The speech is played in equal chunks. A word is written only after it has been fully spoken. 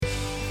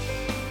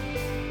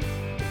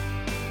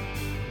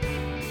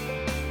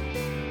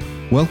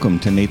Welcome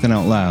to Nathan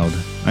Out Loud.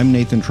 I'm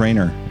Nathan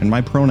Trainer, and my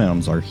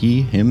pronouns are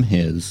he, him,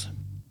 his.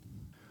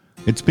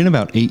 It's been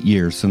about 8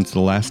 years since the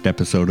last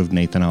episode of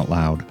Nathan Out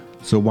Loud,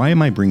 so why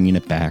am I bringing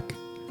it back?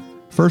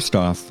 First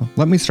off,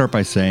 let me start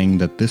by saying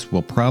that this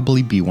will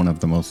probably be one of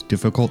the most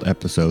difficult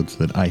episodes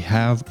that I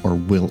have or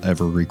will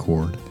ever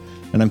record,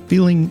 and I'm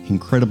feeling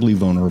incredibly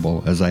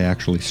vulnerable as I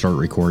actually start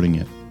recording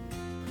it.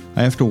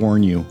 I have to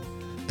warn you,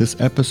 this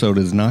episode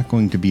is not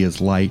going to be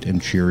as light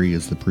and cheery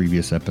as the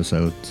previous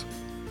episodes.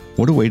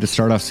 What a way to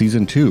start off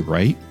Season 2,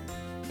 right?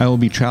 I will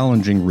be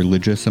challenging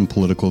religious and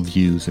political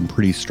views in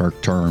pretty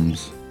stark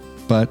terms,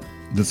 but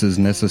this is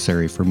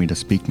necessary for me to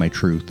speak my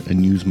truth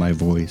and use my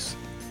voice.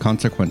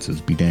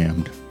 Consequences be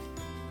damned.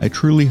 I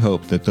truly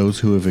hope that those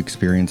who have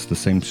experienced the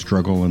same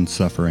struggle and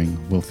suffering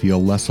will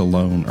feel less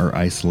alone or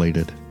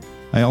isolated.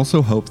 I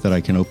also hope that I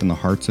can open the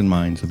hearts and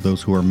minds of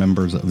those who are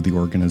members of the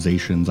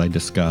organizations I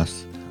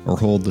discuss or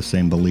hold the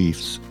same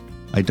beliefs.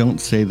 I don't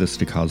say this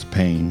to cause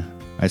pain.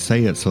 I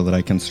say it so that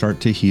I can start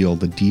to heal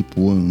the deep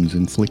wounds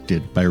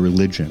inflicted by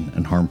religion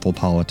and harmful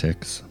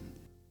politics.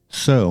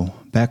 So,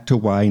 back to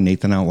why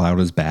Nathan Out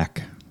Loud is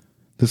back.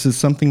 This is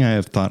something I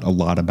have thought a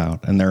lot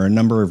about, and there are a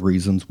number of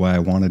reasons why I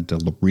wanted to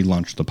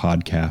relaunch the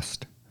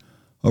podcast.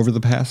 Over the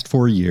past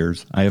 4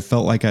 years, I have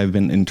felt like I've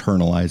been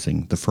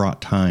internalizing the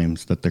fraught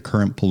times that the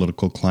current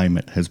political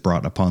climate has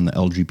brought upon the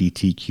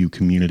LGBTQ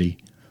community,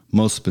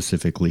 most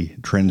specifically,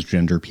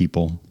 transgender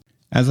people.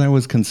 As I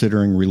was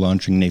considering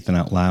relaunching Nathan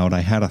Out Loud, I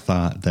had a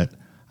thought that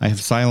I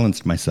have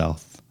silenced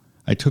myself.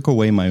 I took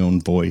away my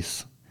own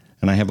voice,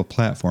 and I have a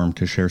platform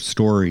to share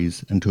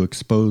stories and to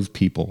expose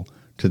people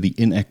to the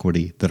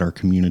inequity that our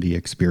community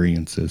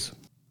experiences.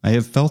 I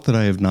have felt that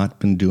I have not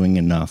been doing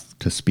enough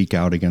to speak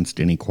out against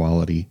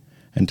inequality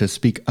and to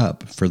speak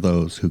up for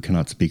those who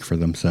cannot speak for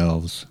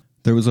themselves.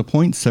 There was a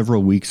point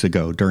several weeks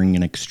ago during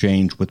an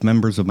exchange with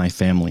members of my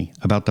family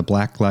about the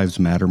Black Lives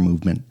Matter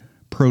movement,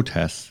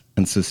 protests,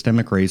 and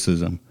systemic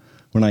racism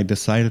when I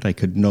decided I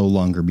could no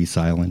longer be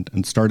silent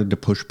and started to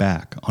push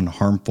back on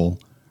harmful,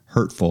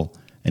 hurtful,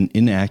 and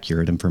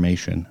inaccurate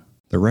information.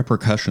 The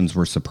repercussions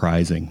were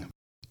surprising.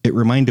 It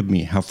reminded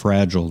me how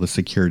fragile the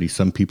security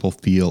some people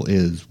feel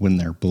is when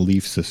their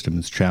belief system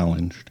is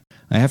challenged.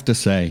 I have to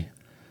say,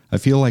 I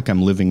feel like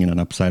I'm living in an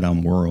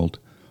upside-down world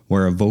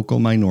where a vocal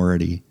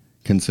minority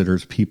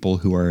considers people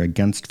who are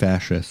against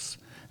fascists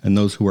and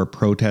those who are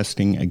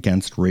protesting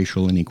against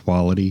racial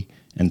inequality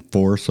and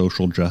for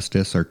social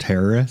justice are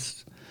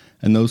terrorists,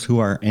 and those who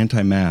are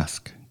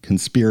anti-mask,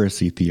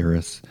 conspiracy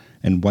theorists,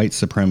 and white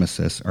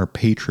supremacists are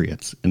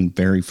patriots and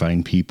very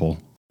fine people.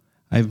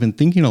 I've been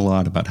thinking a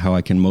lot about how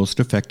I can most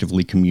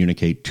effectively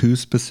communicate two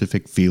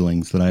specific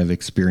feelings that I have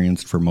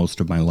experienced for most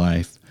of my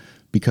life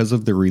because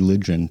of the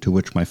religion to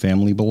which my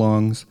family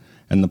belongs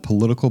and the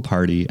political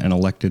party and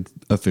elected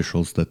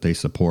officials that they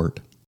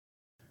support.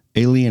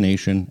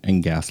 Alienation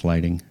and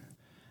gaslighting.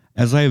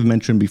 As I have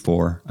mentioned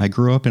before, I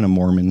grew up in a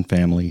Mormon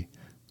family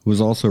who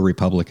was also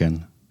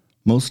Republican.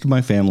 Most of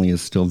my family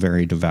is still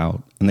very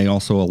devout, and they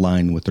also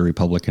align with the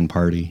Republican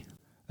Party.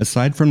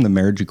 Aside from the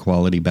marriage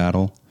equality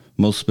battle,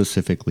 most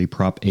specifically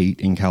Prop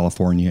 8 in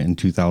California in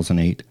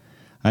 2008,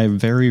 I have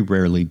very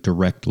rarely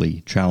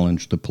directly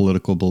challenged the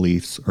political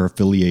beliefs or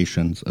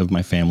affiliations of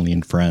my family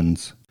and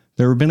friends.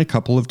 There have been a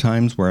couple of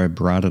times where I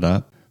brought it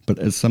up, but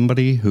as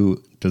somebody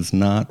who does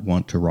not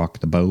want to rock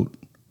the boat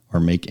or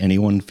make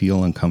anyone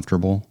feel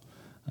uncomfortable,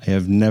 I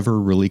have never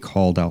really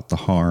called out the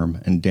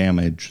harm and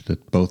damage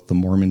that both the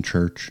Mormon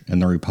Church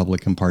and the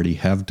Republican Party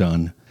have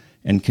done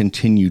and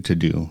continue to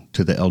do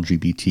to the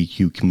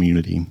LGBTQ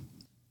community.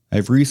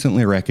 I've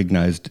recently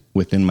recognized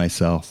within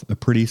myself a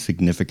pretty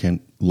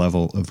significant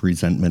level of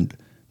resentment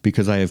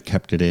because I have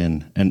kept it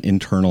in and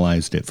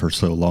internalized it for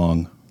so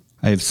long.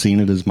 I have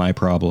seen it as my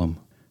problem,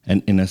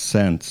 and in a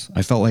sense,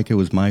 I felt like it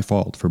was my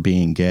fault for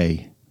being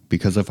gay,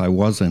 because if I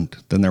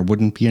wasn't, then there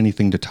wouldn't be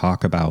anything to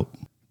talk about.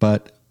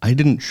 But I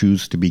didn't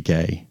choose to be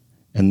gay,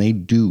 and they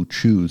do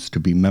choose to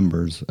be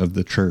members of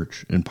the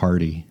church and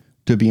party.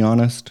 To be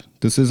honest,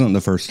 this isn't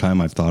the first time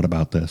I've thought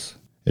about this.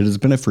 It has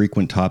been a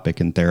frequent topic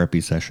in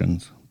therapy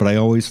sessions, but I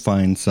always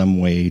find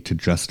some way to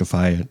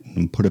justify it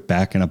and put it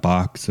back in a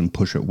box and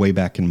push it way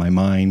back in my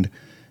mind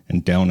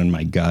and down in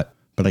my gut.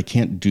 But I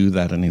can't do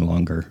that any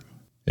longer.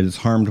 It has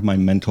harmed my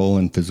mental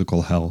and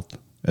physical health,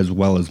 as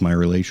well as my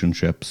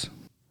relationships.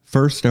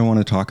 First, I want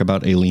to talk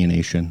about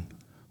alienation,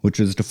 which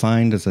is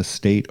defined as a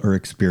state or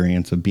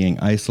experience of being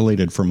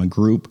isolated from a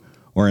group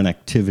or an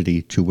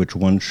activity to which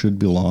one should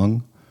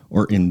belong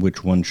or in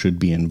which one should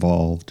be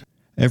involved.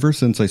 Ever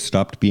since I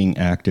stopped being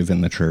active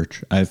in the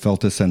church, I have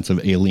felt a sense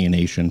of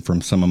alienation from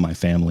some of my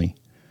family,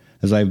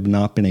 as I have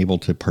not been able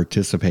to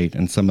participate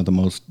in some of the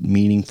most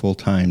meaningful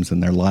times in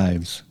their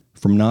lives.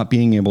 From not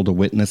being able to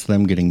witness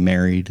them getting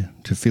married,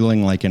 to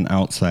feeling like an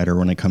outsider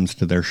when it comes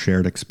to their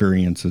shared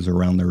experiences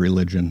around their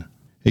religion.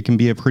 It can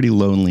be a pretty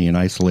lonely and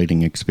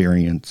isolating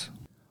experience.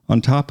 On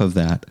top of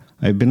that,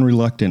 I've been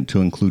reluctant to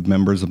include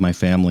members of my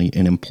family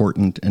in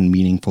important and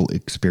meaningful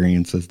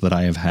experiences that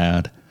I have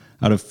had,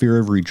 out of fear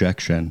of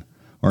rejection,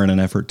 or in an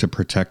effort to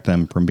protect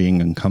them from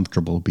being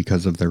uncomfortable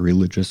because of their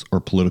religious or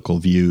political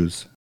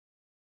views.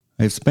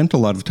 I've spent a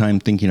lot of time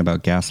thinking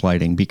about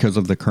gaslighting because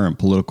of the current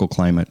political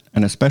climate,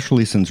 and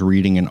especially since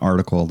reading an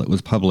article that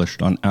was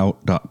published on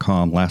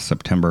Out.com last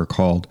September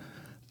called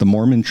 "The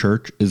Mormon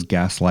Church is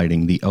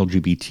Gaslighting the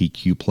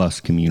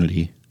LGBTQ+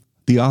 Community."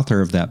 The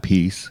author of that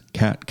piece,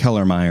 Kat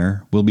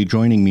Kellermeyer, will be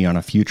joining me on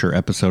a future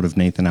episode of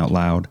Nathan Out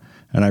Loud,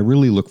 and I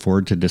really look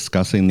forward to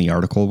discussing the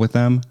article with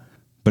them.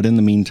 But in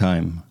the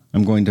meantime,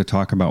 I'm going to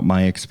talk about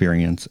my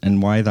experience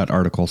and why that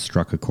article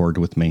struck a chord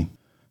with me.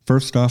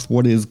 First off,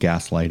 what is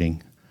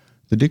gaslighting?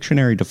 The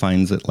dictionary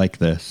defines it like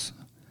this: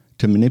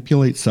 to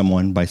manipulate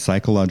someone by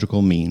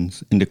psychological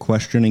means into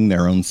questioning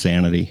their own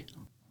sanity.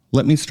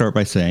 Let me start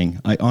by saying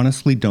I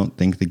honestly don't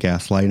think the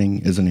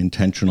gaslighting is an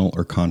intentional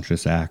or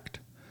conscious act,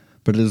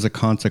 but it is a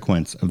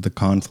consequence of the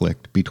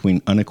conflict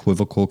between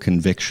unequivocal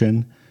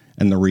conviction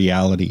and the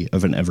reality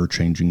of an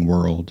ever-changing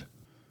world.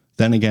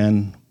 Then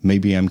again,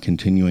 maybe I'm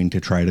continuing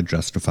to try to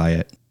justify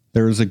it.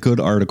 There is a good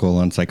article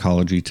on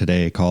Psychology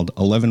Today called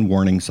 11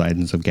 Warning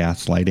Signs of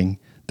Gaslighting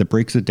that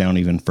breaks it down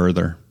even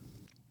further.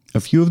 A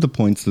few of the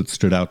points that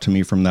stood out to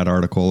me from that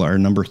article are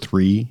number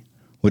 3,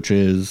 which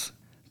is,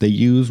 they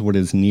use what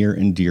is near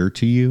and dear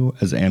to you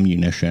as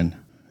ammunition.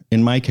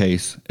 In my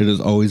case, it has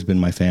always been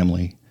my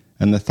family,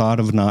 and the thought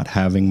of not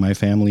having my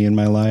family in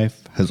my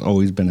life has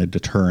always been a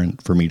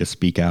deterrent for me to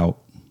speak out.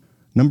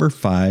 Number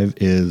 5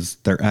 is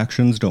their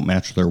actions don't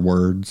match their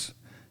words,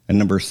 and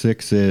number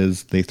 6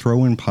 is they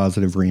throw in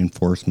positive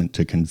reinforcement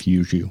to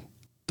confuse you.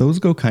 Those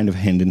go kind of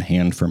hand in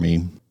hand for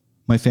me.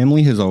 My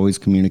family has always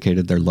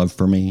communicated their love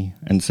for me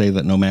and say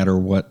that no matter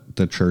what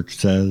the church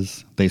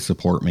says, they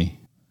support me.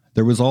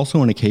 There was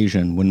also an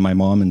occasion when my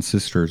mom and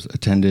sisters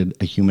attended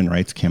a human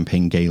rights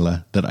campaign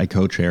gala that I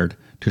co-chaired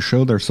to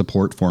show their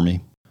support for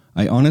me.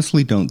 I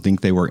honestly don't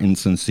think they were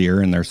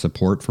insincere in their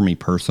support for me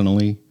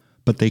personally,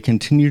 but they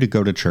continue to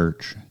go to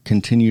church,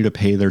 continue to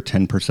pay their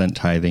 10%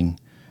 tithing,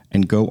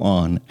 and go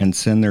on and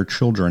send their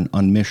children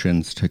on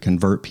missions to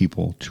convert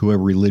people to a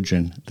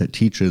religion that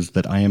teaches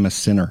that I am a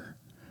sinner,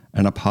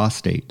 an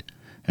apostate,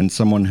 and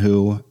someone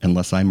who,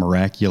 unless I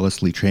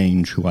miraculously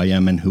change who I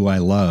am and who I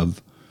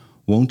love,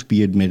 won't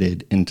be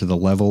admitted into the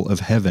level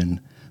of heaven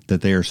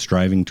that they are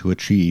striving to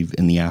achieve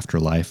in the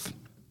afterlife.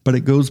 But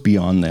it goes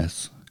beyond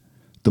this.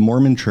 The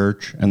Mormon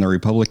Church and the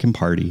Republican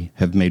Party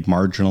have made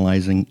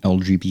marginalizing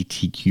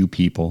LGBTQ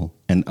people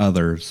and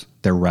others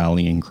their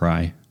rallying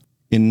cry.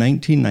 In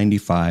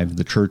 1995,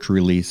 the church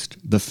released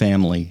The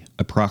Family,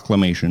 a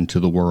Proclamation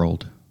to the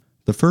World.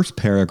 The first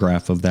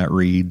paragraph of that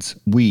reads,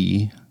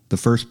 "We, the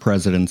First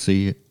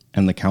Presidency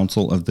and the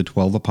Council of the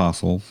 12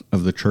 Apostles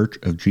of the Church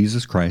of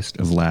Jesus Christ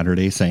of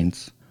Latter-day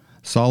Saints,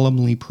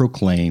 solemnly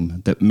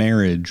proclaim that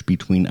marriage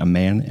between a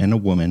man and a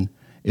woman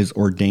is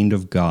ordained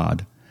of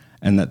God,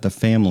 and that the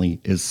family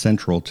is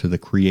central to the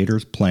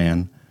Creator's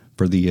plan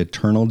for the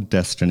eternal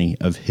destiny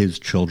of His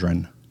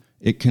children."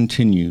 It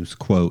continues,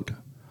 quote,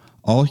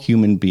 "All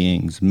human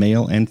beings,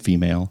 male and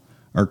female,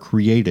 are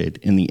created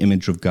in the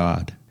image of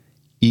God.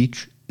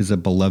 Each is a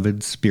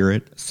beloved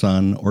spirit,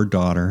 son, or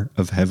daughter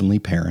of heavenly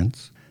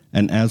parents,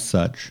 and as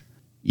such,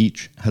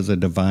 each has a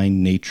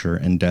divine nature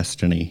and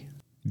destiny.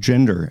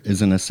 Gender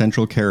is an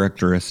essential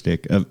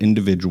characteristic of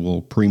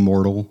individual,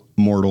 premortal,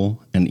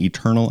 mortal, and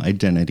eternal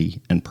identity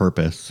and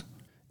purpose."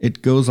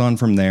 It goes on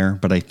from there,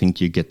 but I think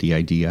you get the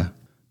idea.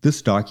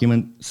 This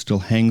document still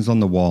hangs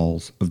on the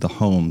walls of the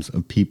homes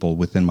of people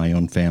within my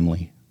own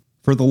family.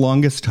 For the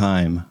longest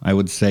time, I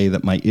would say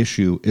that my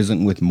issue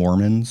isn't with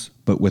Mormons,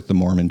 but with the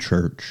Mormon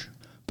Church.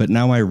 But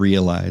now I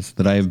realize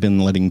that I have been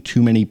letting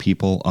too many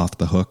people off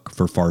the hook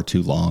for far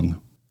too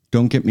long.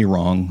 Don't get me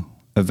wrong,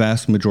 a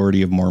vast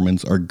majority of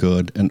Mormons are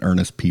good and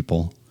earnest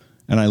people,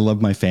 and I love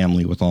my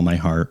family with all my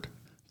heart.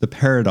 The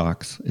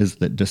paradox is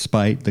that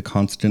despite the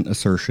constant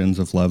assertions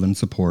of love and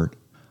support,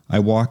 I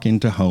walk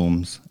into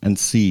homes and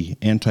see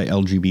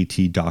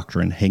anti-LGBT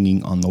doctrine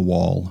hanging on the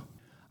wall.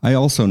 I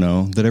also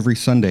know that every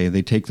Sunday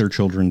they take their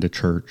children to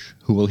church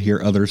who will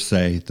hear others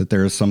say that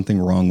there is something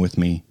wrong with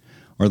me,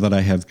 or that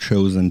I have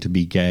chosen to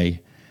be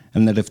gay,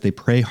 and that if they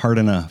pray hard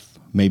enough,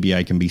 maybe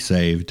I can be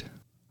saved.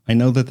 I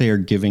know that they are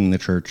giving the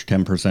church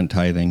 10%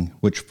 tithing,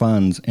 which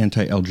funds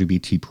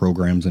anti-LGBT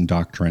programs and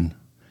doctrine,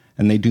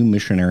 and they do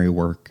missionary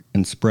work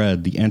and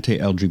spread the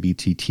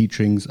anti-LGBT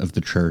teachings of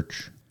the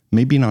church,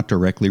 maybe not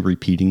directly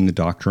repeating the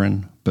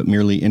doctrine, but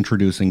merely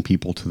introducing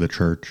people to the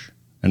church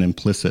and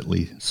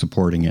implicitly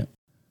supporting it.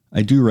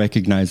 I do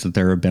recognize that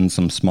there have been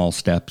some small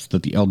steps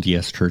that the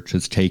LDS Church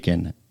has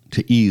taken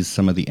to ease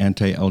some of the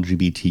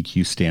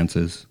anti-LGBTQ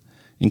stances,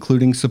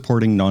 including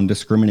supporting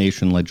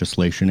non-discrimination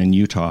legislation in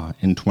Utah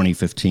in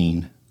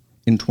 2015.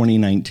 In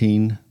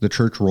 2019, the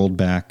church rolled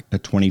back a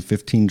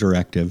 2015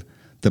 directive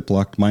that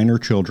blocked minor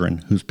children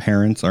whose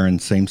parents are in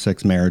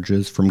same-sex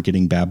marriages from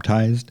getting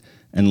baptized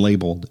and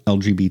labeled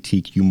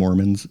LGBTQ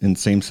Mormons in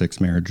same-sex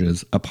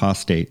marriages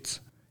apostates.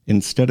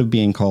 Instead of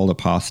being called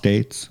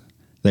apostates,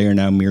 they are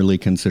now merely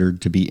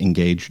considered to be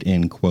engaged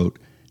in, quote,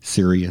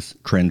 serious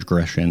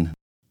transgression.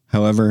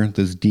 However,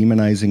 this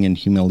demonizing and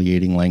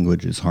humiliating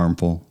language is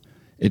harmful.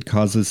 It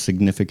causes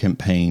significant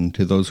pain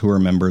to those who are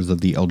members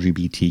of the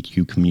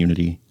LGBTQ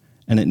community,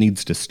 and it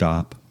needs to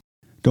stop.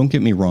 Don't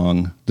get me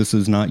wrong, this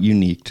is not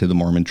unique to the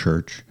Mormon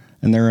Church,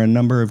 and there are a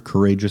number of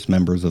courageous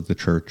members of the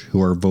church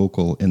who are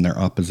vocal in their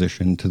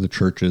opposition to the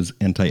church's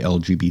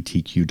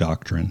anti-LGBTQ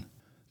doctrine.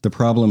 The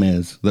problem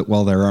is that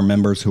while there are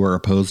members who are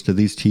opposed to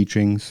these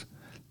teachings,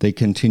 they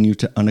continue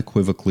to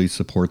unequivocally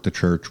support the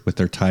church with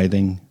their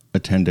tithing,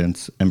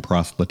 attendance, and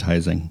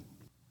proselytizing.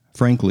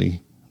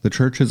 Frankly, the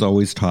church has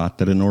always taught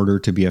that in order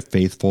to be a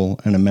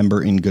faithful and a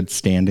member in good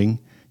standing,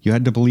 you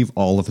had to believe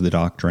all of the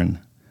doctrine.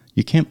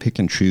 You can't pick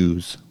and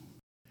choose.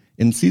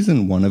 In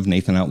Season 1 of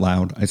Nathan Out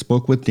Loud, I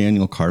spoke with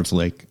Daniel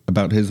Karslake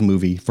about his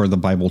movie For the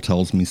Bible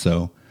Tells Me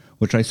So,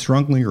 which I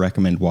strongly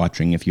recommend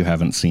watching if you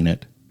haven't seen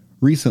it.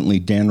 Recently,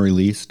 Dan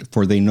released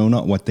For They Know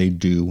Not What They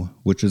Do,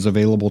 which is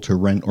available to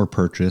rent or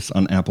purchase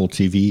on Apple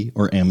TV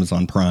or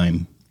Amazon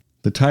Prime.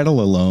 The title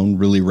alone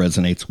really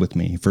resonates with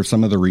me for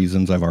some of the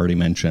reasons I've already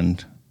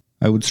mentioned.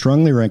 I would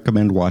strongly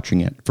recommend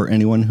watching it for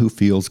anyone who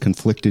feels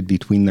conflicted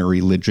between their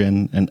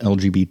religion and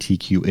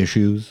LGBTQ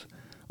issues,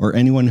 or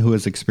anyone who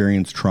has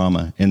experienced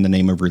trauma in the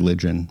name of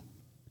religion.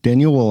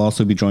 Daniel will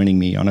also be joining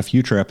me on a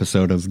future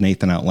episode of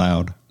Nathan Out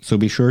Loud, so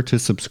be sure to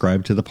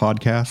subscribe to the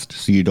podcast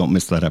so you don't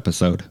miss that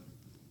episode.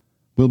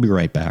 We'll be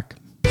right back.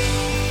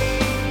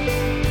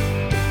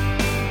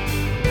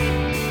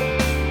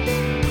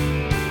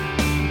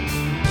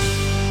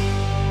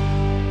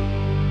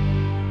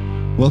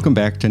 Welcome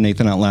back to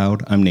Nathan Out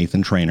Loud. I'm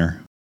Nathan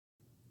Trainer.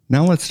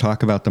 Now let's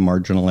talk about the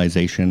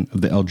marginalization of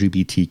the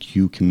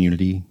LGBTQ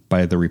community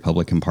by the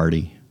Republican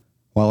Party.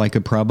 While I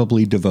could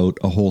probably devote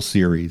a whole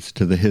series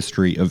to the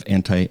history of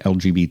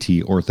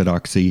anti-LGBT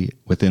orthodoxy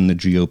within the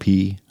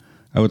GOP,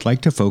 I would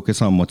like to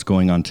focus on what's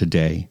going on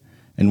today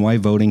and why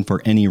voting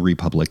for any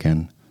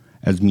Republican,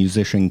 as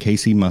musician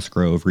Casey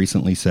Musgrove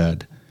recently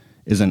said,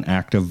 is an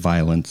act of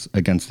violence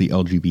against the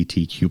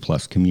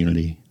LGBTQ+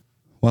 community.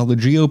 While the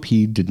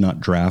GOP did not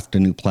draft a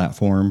new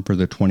platform for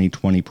the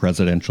 2020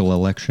 presidential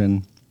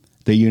election,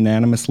 they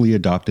unanimously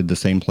adopted the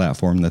same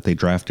platform that they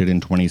drafted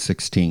in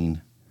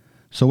 2016.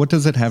 So what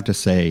does it have to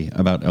say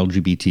about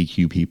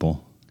LGBTQ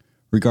people?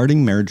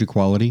 Regarding marriage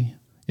equality,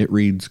 it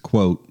reads,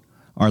 quote,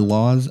 "Our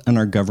laws and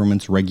our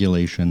government's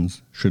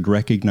regulations should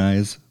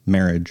recognize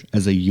marriage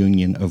as a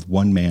union of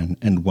one man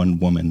and one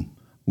woman.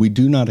 We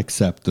do not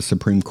accept the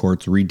Supreme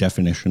Court's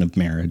redefinition of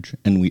marriage,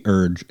 and we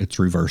urge its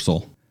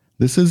reversal."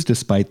 This is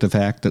despite the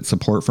fact that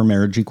support for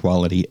marriage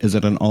equality is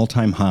at an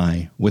all-time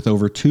high, with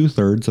over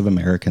 2/3 of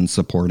Americans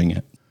supporting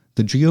it.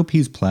 The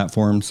GOP's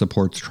platform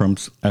supports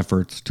Trump's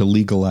efforts to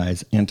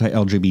legalize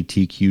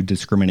anti-LGBTQ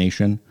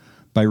discrimination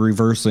by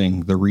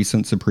reversing the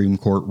recent Supreme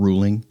Court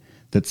ruling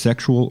that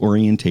sexual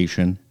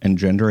orientation and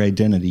gender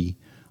identity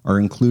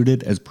are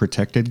included as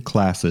protected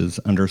classes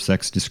under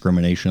sex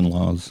discrimination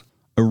laws,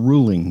 a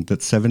ruling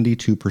that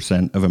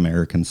 72% of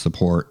Americans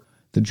support.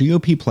 The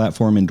GOP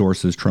platform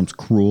endorses Trump's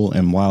cruel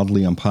and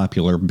wildly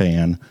unpopular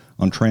ban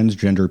on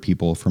transgender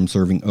people from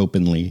serving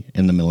openly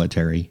in the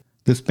military.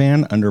 This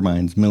ban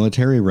undermines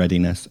military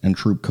readiness and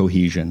troop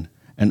cohesion,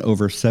 and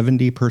over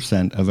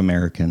 70% of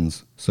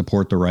Americans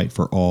support the right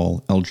for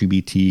all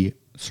LGBT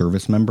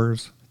service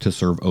members to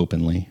serve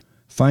openly.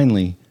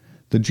 Finally,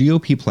 the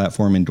GOP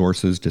platform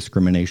endorses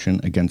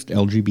discrimination against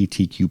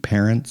LGBTQ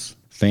parents,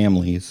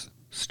 families,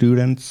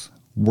 students,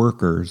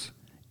 workers,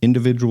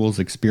 individuals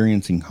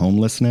experiencing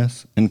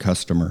homelessness, and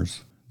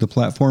customers. The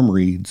platform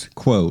reads,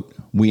 quote,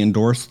 "We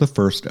endorse the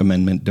First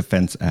Amendment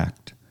Defense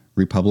Act,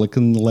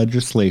 Republican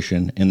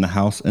legislation in the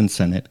House and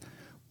Senate,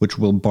 which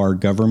will bar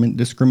government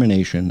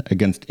discrimination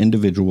against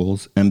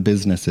individuals and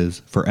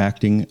businesses for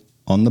acting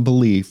on the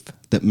belief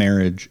that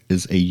marriage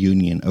is a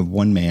union of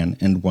one man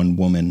and one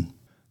woman."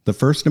 The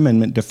First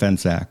Amendment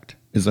Defense Act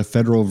is a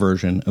federal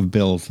version of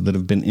bills that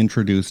have been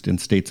introduced in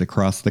states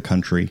across the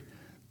country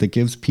that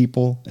gives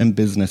people and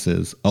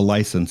businesses a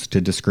license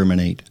to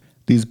discriminate.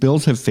 These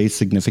bills have faced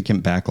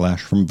significant backlash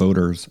from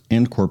voters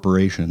and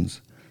corporations,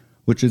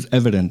 which is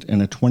evident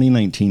in a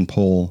 2019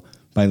 poll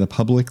by the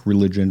Public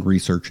Religion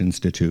Research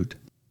Institute.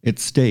 It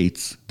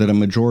states that a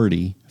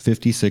majority,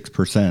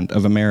 56%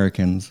 of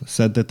Americans,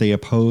 said that they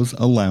oppose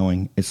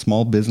allowing a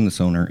small business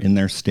owner in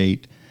their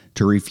state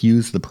to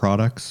refuse the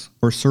products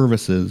or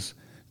services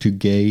to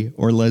gay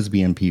or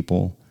lesbian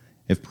people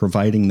if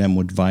providing them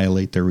would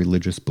violate their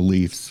religious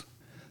beliefs.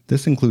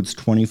 This includes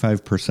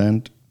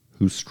 25%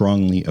 who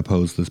strongly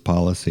oppose this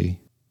policy.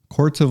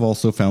 Courts have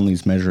also found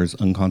these measures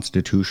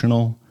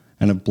unconstitutional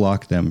and have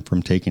blocked them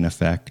from taking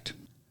effect.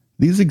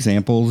 These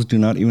examples do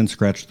not even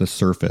scratch the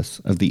surface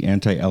of the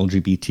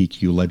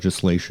anti-LGBTQ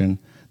legislation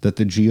that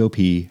the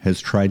GOP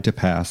has tried to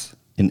pass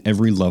in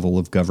every level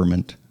of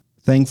government.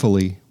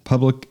 Thankfully,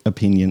 public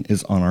opinion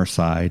is on our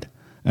side,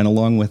 and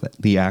along with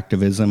the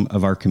activism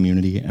of our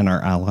community and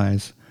our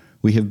allies,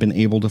 we have been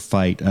able to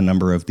fight a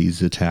number of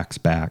these attacks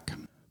back.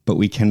 But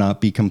we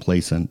cannot be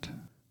complacent.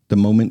 The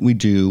moment we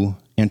do,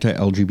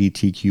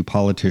 anti-LGBTQ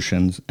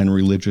politicians and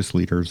religious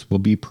leaders will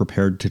be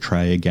prepared to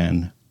try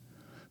again.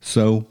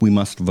 So we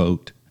must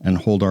vote and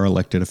hold our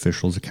elected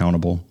officials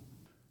accountable.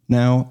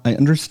 Now, I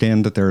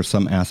understand that there are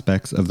some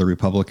aspects of the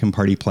Republican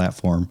Party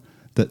platform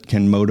that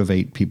can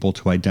motivate people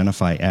to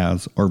identify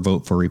as or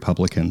vote for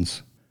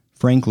Republicans.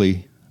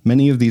 Frankly,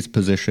 many of these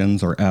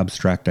positions are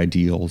abstract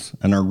ideals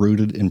and are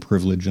rooted in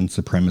privilege and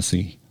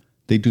supremacy.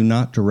 They do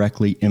not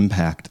directly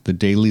impact the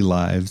daily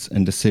lives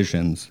and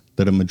decisions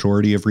that a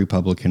majority of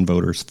Republican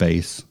voters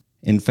face.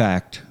 In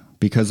fact,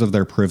 because of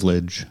their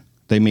privilege,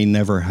 they may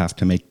never have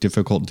to make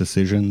difficult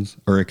decisions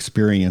or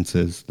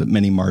experiences that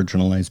many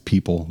marginalized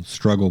people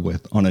struggle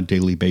with on a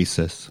daily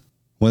basis.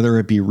 Whether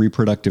it be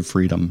reproductive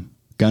freedom,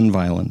 gun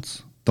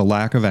violence, the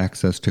lack of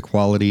access to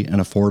quality and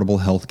affordable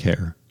health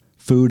care,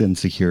 food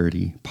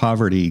insecurity,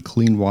 poverty,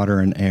 clean water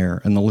and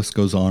air, and the list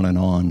goes on and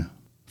on.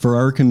 For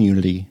our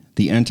community,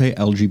 the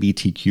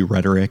anti-LGBTQ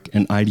rhetoric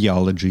and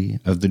ideology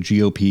of the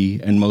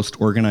GOP and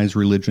most organized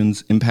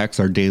religions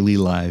impacts our daily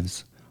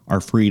lives, our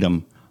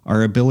freedom,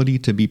 our ability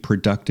to be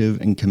productive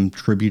and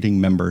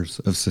contributing members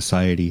of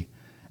society,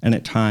 and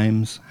at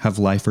times have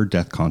life or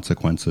death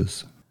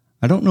consequences.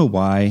 I don't know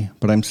why,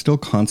 but I'm still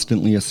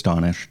constantly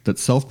astonished that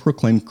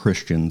self-proclaimed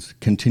Christians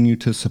continue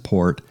to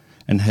support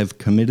and have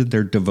committed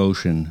their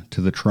devotion to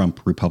the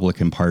Trump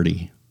Republican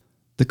Party.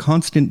 The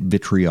constant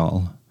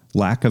vitriol,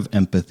 lack of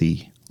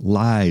empathy,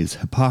 lies,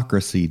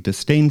 hypocrisy,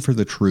 disdain for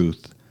the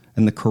truth,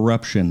 and the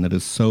corruption that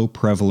is so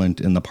prevalent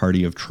in the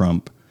party of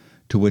Trump,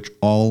 to which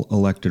all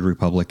elected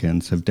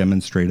Republicans have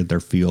demonstrated their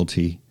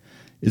fealty,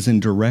 is in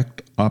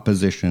direct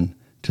opposition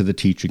to the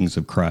teachings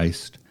of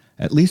Christ,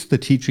 at least the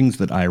teachings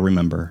that I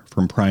remember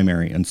from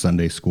primary and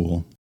Sunday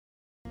school.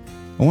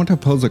 I want to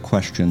pose a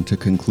question to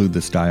conclude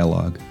this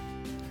dialogue.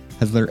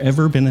 Has there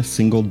ever been a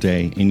single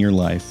day in your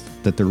life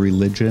that the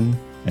religion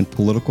and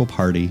political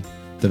party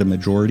that a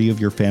majority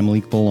of your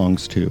family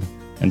belongs to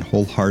and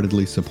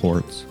wholeheartedly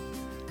supports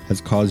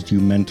has caused you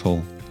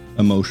mental,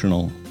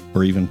 emotional,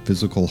 or even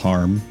physical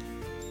harm?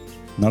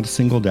 Not a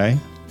single day?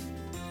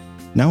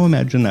 Now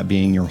imagine that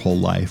being your whole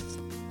life.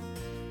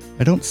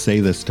 I don't say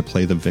this to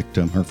play the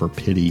victim or for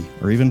pity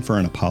or even for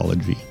an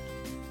apology.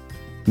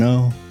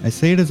 No, I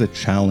say it as a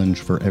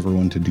challenge for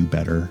everyone to do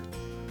better,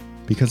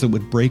 because it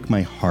would break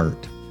my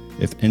heart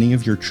if any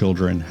of your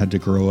children had to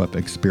grow up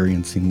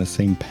experiencing the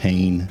same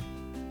pain,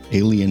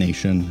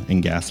 alienation,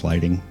 and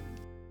gaslighting.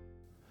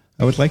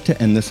 I would like to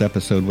end this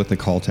episode with a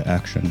call to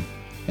action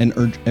and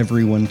urge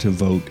everyone to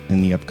vote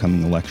in the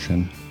upcoming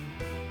election.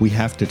 We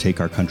have to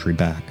take our country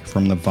back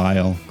from the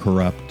vile,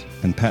 corrupt,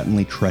 and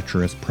patently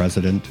treacherous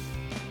president,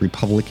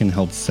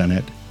 Republican-held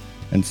Senate,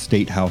 and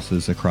state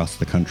houses across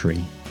the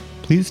country.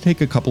 Please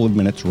take a couple of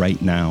minutes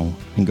right now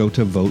and go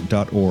to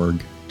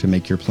vote.org to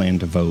make your plan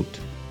to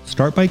vote.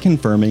 Start by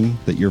confirming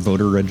that your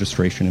voter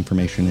registration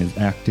information is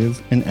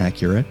active and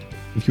accurate.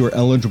 If you are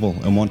eligible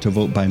and want to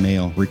vote by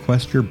mail,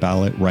 request your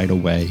ballot right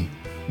away.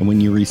 And when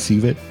you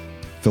receive it,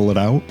 fill it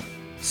out,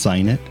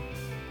 sign it,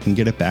 and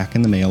get it back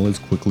in the mail as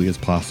quickly as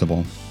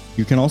possible.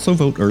 You can also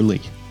vote early.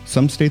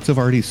 Some states have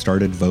already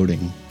started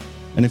voting.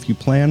 And if you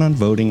plan on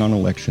voting on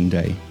election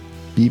day,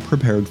 be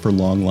prepared for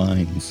long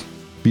lines.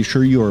 Be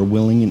sure you are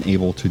willing and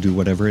able to do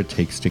whatever it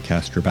takes to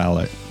cast your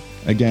ballot.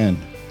 Again,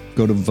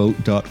 go to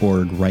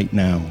vote.org right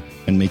now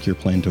and make your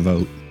plan to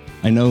vote.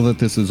 I know that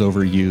this is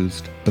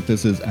overused, but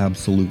this is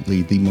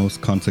absolutely the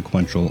most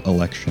consequential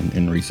election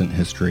in recent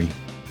history.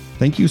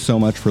 Thank you so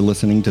much for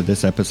listening to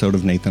this episode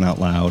of Nathan Out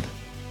Loud.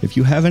 If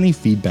you have any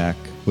feedback,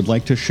 would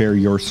like to share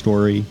your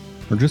story,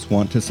 or just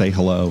want to say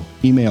hello,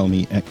 email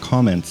me at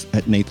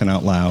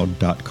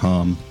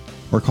comments@nathanoutloud.com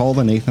or call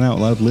the Nathan Out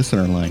Loud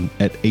listener line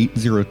at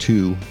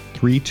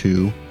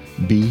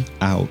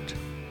 802-32-BE-OUT.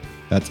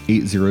 That's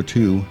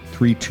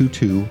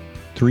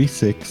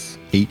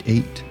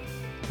 802-322-3688.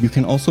 You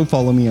can also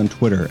follow me on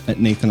Twitter at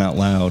Nathan Out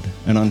Loud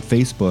and on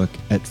Facebook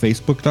at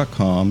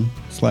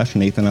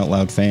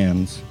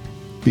facebook.com/NathanOutLoudFans.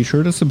 Be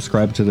sure to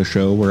subscribe to the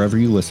show wherever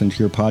you listen to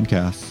your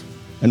podcasts,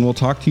 and we'll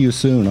talk to you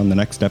soon on the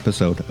next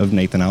episode of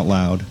Nathan Out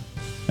Loud.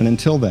 And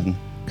until then,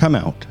 come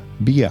out,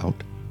 be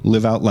out,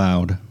 live out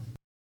loud.